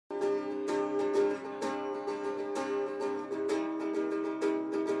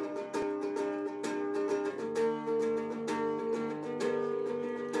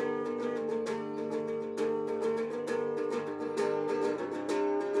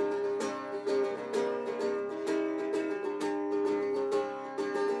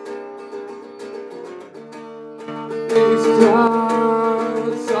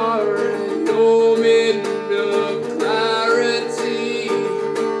clouds are an omen of clarity.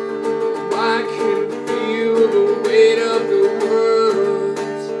 I can feel the weight of the world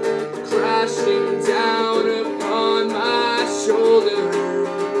crashing down upon my shoulders.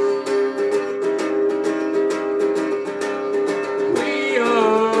 We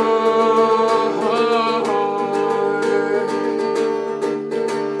are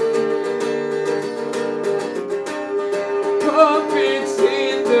puppets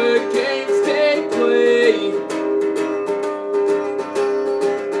in the games they play,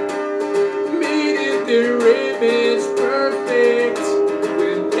 made in their image perfect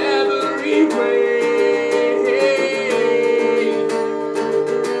in every way.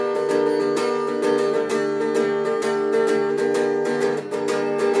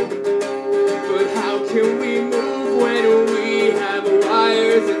 But how can we move when we have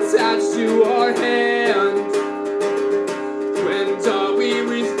wires attached to our hands? When are we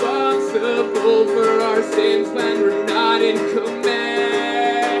responsible for our sins when we're not in command?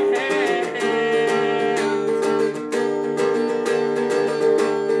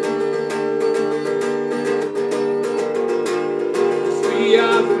 'Cause we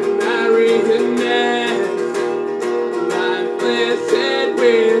are the marionettes, lifeless and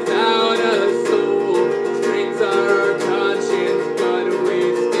without a soul. Strings are our conscience, but we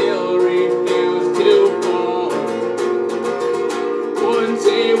still refuse to fall. One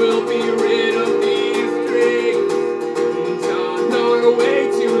day we'll be rid of these strings and on our way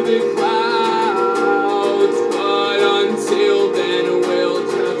to the clouds. But until then we'll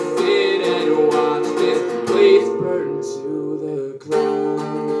just sit and watch this place burn to the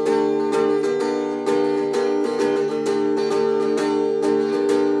clouds.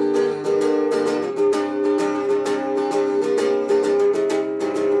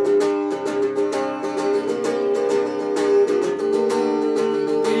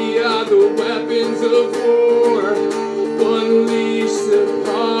 We are the weapons of war unleashed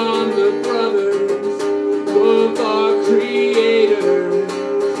upon the brothers of our Creator.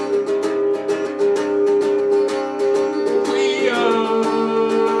 We are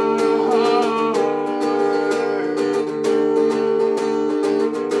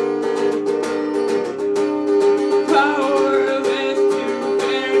powerless to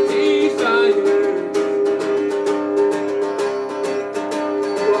their desires.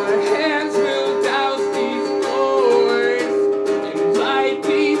 Our hands will douse these floors and light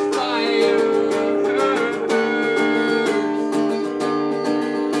these fires.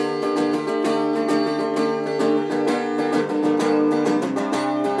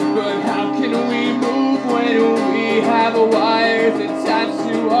 But how can we move when we have wires attached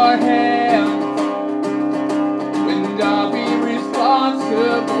to our hands? When are we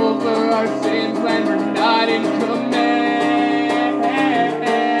responsible for our sins when we're not in command?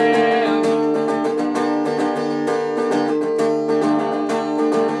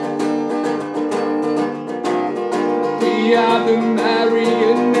 We are the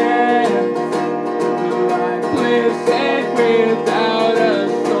marionettes, lifeless and without a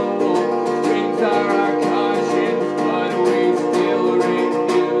soul. Strings are our conscience, but we still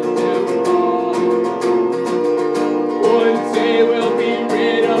refuse to fall. One day we'll be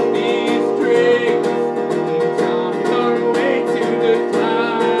rid of these strings and on our way to the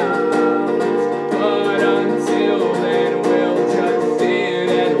clouds. But until then we'll just sit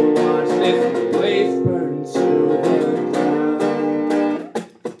and watch this place burn to the ground.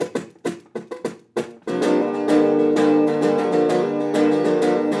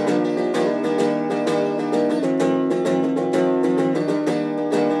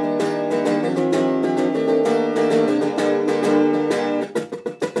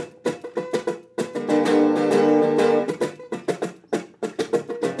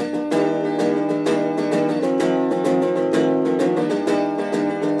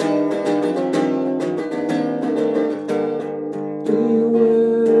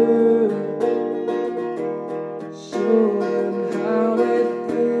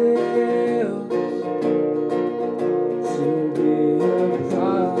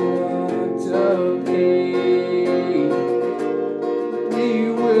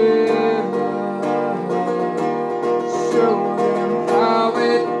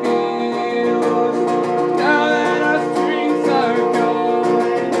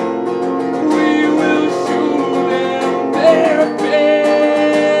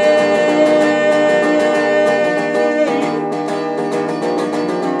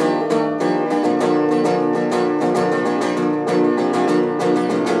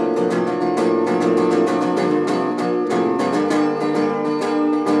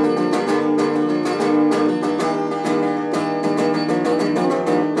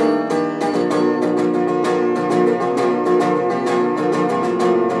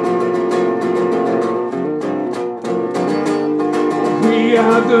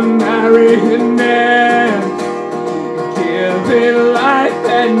 about the marionette.